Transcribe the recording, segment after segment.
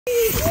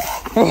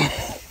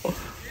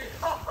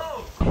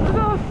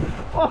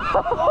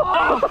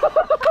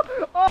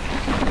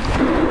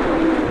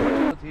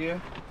Hier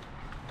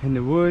in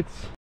the woods.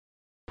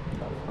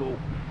 Cool.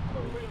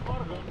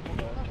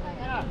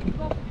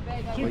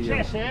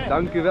 Succes hè!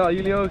 Dank u wel,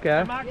 jullie ook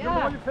hè. Maak er een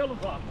mooie film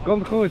van.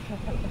 Komt goed.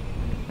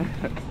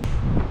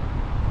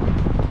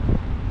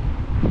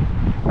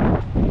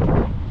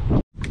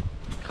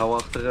 Gaan we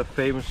achter de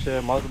famous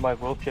mountainbike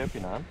world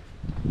champion aan.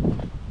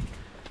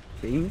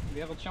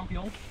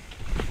 Wereldkampioen.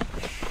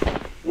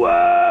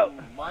 Wow!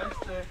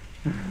 Meister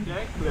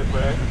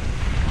jackflipper.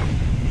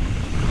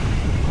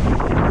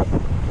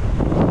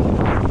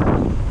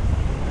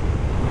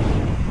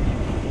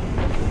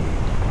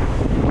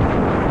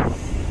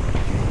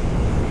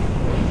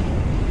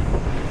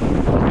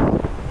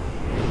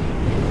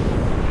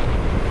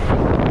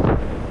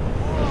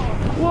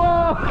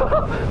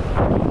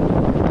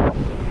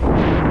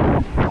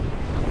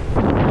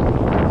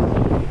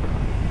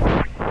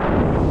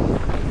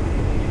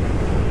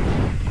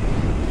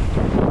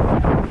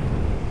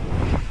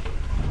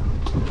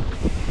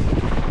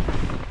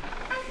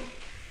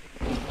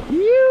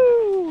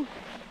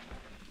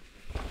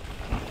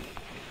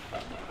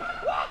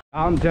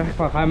 Aan zeg ik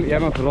van ga jij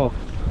maar voorop.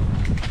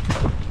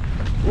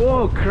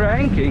 Wow,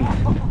 cranking.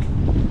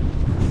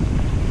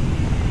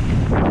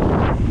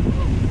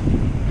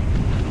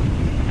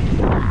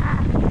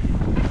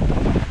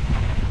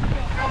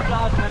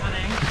 Applaus met dat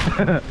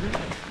ding.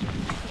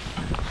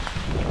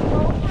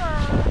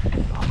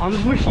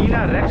 Anders moest je hier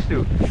naar rechts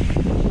toe.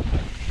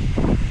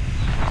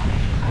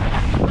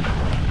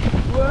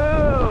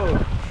 Wow.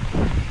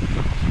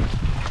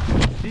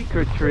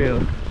 Secret trail.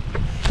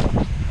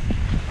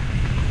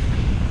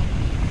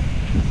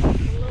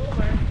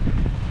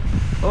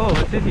 Oh,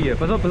 wat zit hier?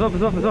 Pas op, pas op,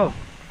 pas op, pas op.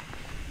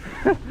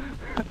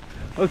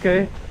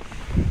 Oké.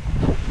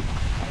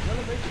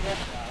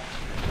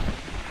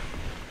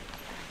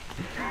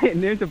 Je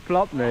neemt een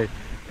plat mee.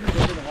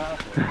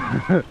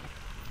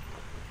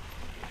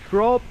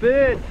 Drop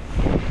it!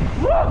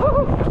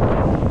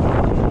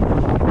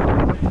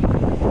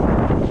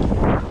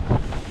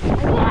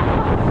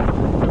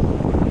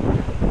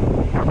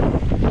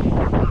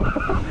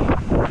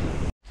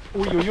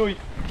 Oei oei oei.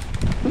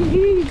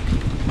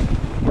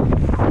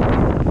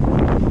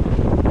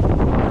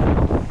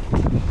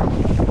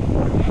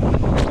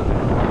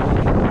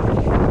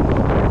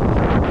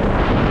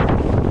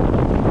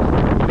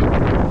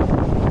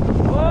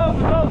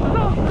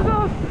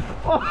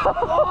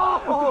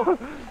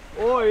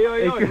 Oei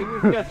oei oei, ik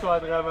moet net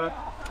zwaarder hebben.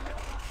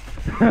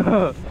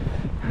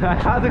 Hij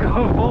gaat er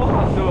gewoon vol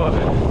gas door.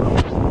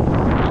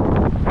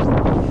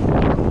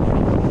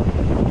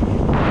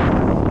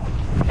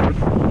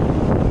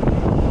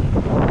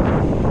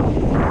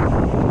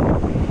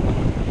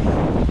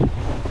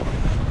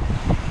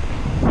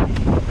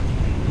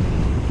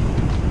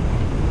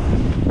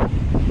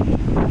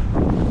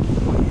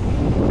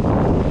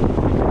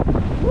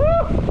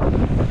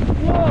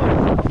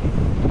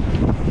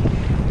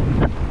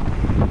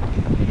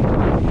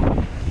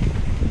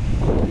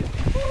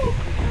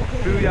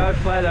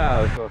 Flat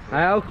out.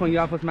 Hij ook gewoon,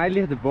 ja, volgens mij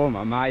ligt de boom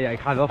aan, maar ja, ik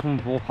ga wel gewoon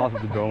vol gas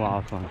op de bomen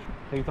afvallen.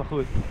 Ging het al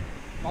goed?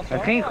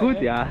 Het ging goed,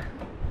 ja.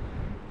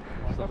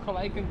 Als je ook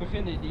gelijk kunt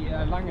beginnen, die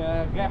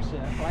lange rechts,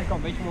 gelijk al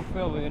een beetje omhoog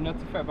veel, weer net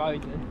te ver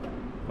buiten.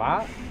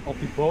 Maar op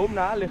die boom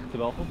na ligt het er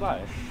wel goed bij.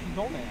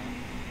 Bijzonder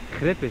ja.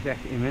 Grip is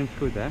echt immens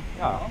goed, hè?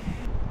 Ja.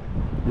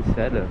 De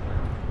setup.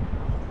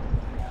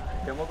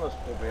 Ik heb hem ook wel eens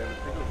geprobeerd, dat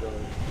vind ik ook wel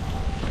leuk.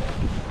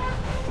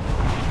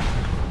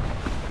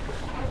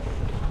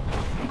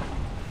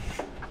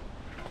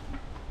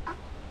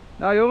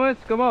 Nou jongens,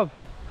 kom op.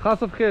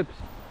 Gas op gips.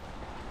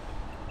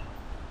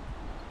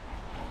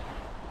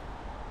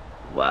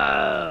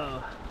 Wow.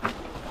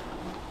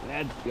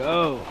 Let's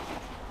go.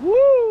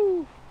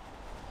 Woo.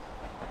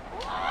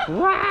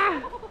 Wow.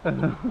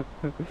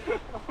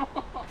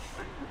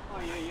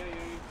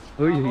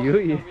 Oei oei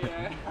oei.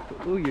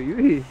 Oei oei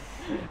oei.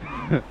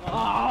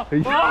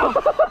 Ja.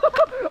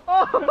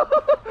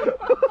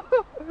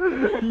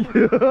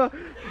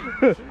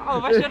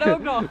 Oh, was jij er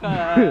ook nog?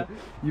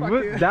 Je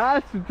moet, daar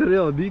is de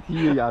trail, niet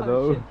hier,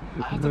 Jano. Oh,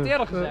 ik had het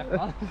eerder gezegd,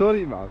 man.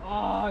 Sorry, man.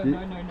 Oh,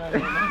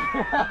 nee.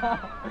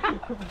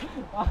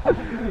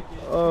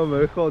 Oh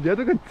mijn god, je had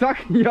ook een tak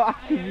in je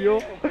achter,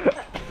 joh.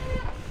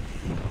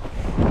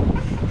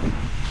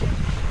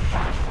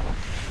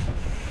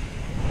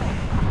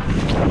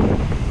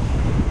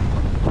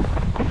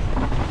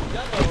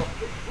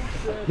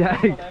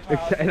 Ja, ik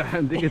zei daar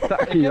een dikke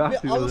tak in je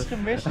achter. Ik heb alles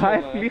gemist,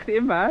 hij vliegt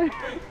in mij.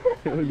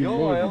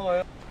 Jongen.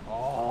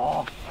 Oh.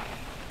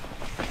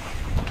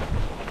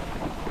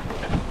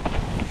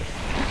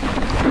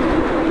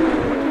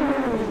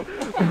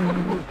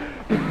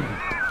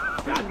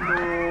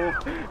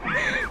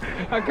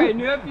 Oké,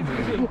 nu heb je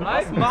het gezien.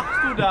 Blijf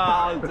machst du daar,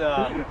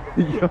 Alter?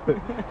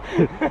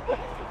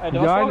 Hey,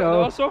 dat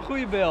was zo'n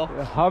goede bel.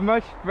 How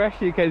much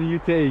pressure can you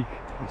take?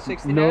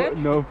 69?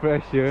 No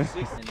pressure.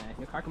 69.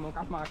 Nu ga ik hem ook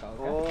afmaken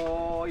ook, hè?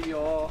 Oh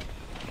joh.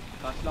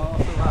 Ga snel als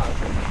de water.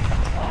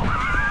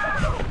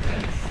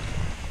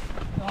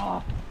 Oh.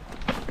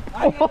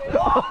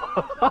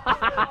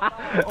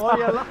 Oh,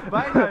 jij lacht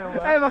bijna,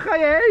 jongen. Hé, waar ga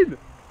je heen?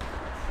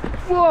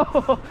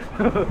 Wow!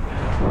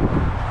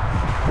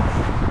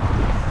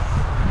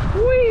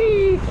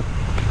 Oei!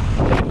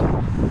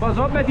 Pas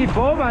op met die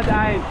boom aan het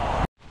eind.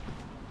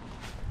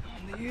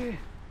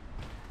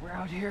 We're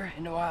out here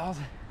in the wild.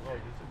 Oh,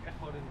 dit is ook echt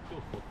gewoon in de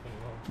chillspot.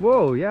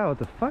 Wow, ja, what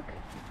the fuck?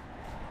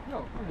 Yo,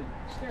 wat is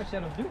de ster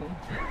zelf doen?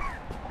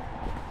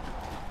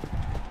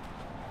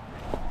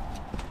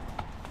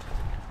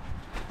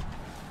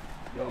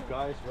 Yo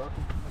guys,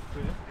 welcome to my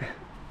crib.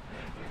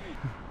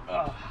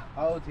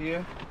 Out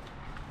here,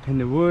 In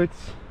the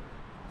woods.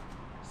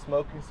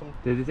 smoking some.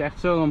 Dit is echt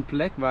zo'n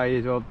plek waar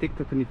je zo op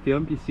TikTok van die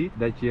filmpjes ziet.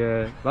 Dat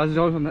je, waar ze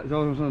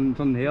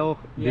zo'n heel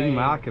ding ja.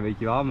 maken, weet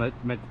je wel,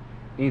 met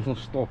in zo'n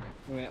stok.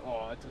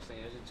 Oh, Tristan,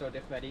 je zit zo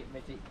dicht bij die,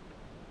 met die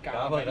Ja,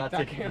 kamer. maar die raad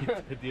tak.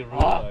 ik die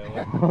room,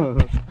 jongen.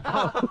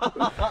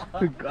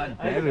 God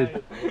damn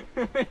it.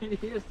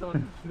 Hier is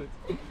dan goed.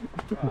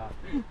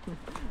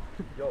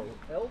 Yo,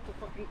 health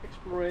fucking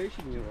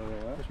exploration hier,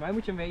 jongen. Volgens mij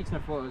moet je hem weer iets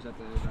naar voren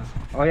zetten.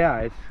 Oh ja,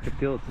 hij is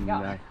getild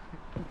inderdaad.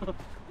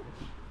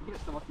 Hier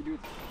is dan wat hij doet.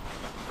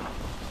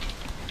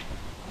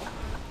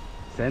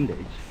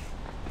 Sandage.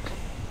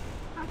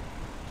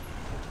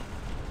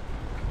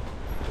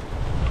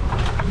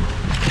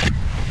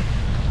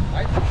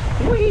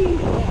 Wee!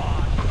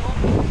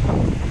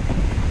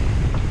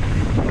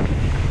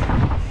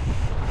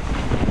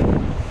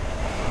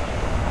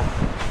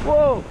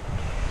 Wow!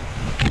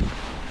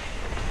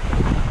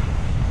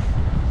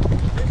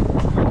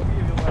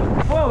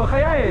 Wow, waar ga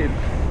jij heen?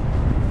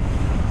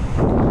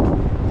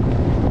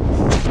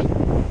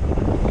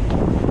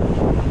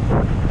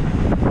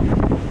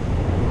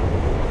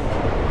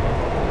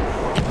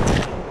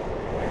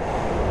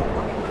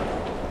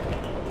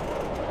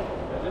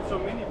 Er zit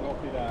zo'n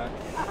mini-blokje daar.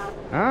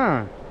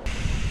 Ah.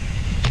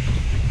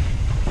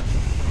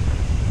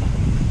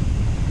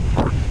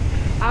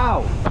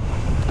 Auw.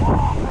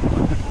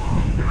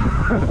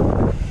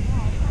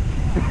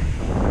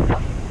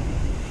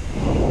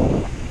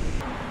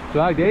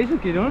 Zal ik deze een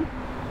keer doen?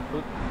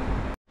 Goed.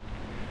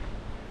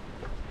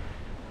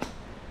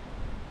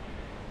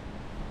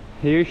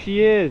 Here she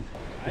is.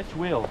 Hij is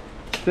Will.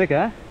 Sick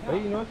hè? Ben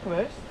je hier nooit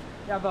geweest?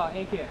 Ja, wel,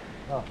 één keer.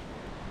 Oh.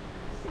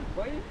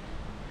 Boy,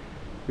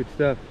 Good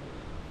stuff.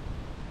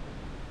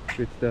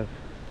 Good stuff.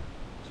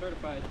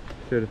 certified.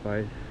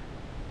 Certified.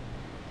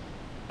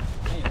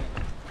 Nee,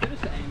 dit is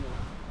de engel.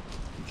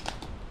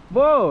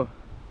 Wow!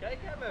 Kijk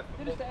hem even.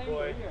 Dit is de engel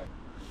boy. hier.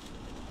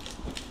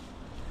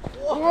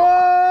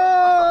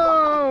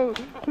 Wow!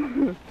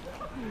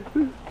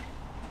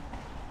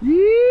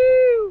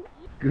 Yeew!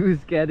 Goose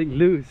getting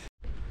loose.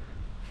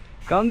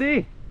 Kan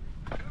die?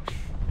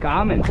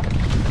 Kamen.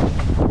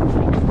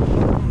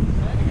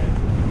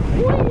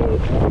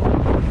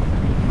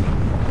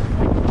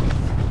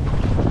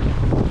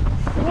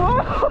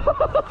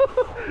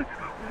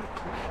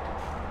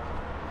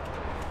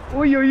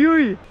 Oei oei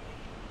oei.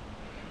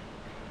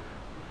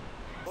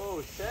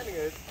 Oh, standing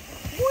it.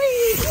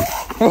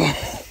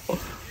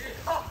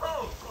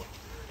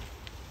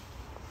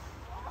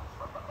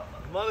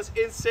 De man is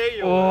insane,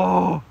 jongen.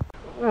 Oh.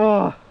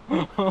 Oh.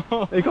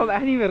 Ik kon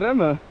echt niet meer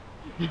remmen.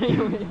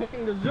 Jongen, je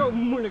ging er zo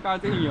moeilijk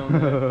uit in,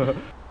 jongen.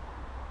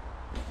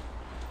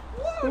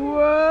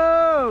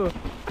 Wow!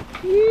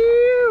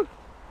 Yeew.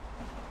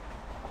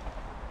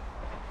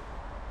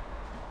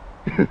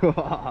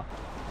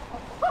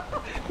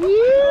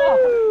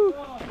 Yeew.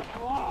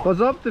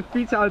 Pas op, de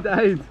fiets aan het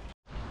eind.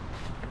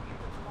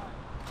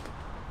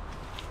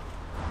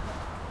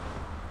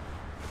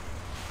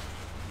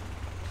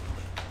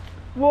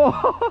 Wow!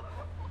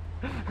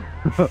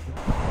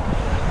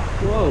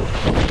 Wow!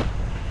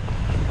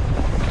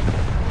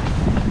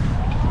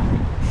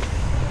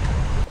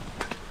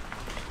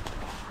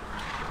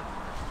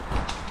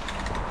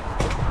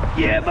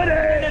 Yeah, buddy!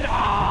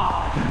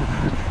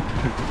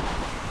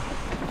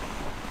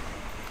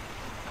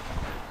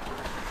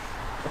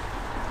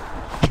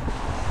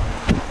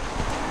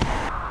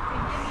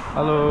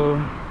 Hallo.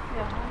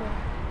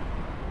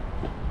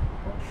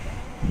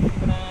 Ik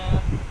ben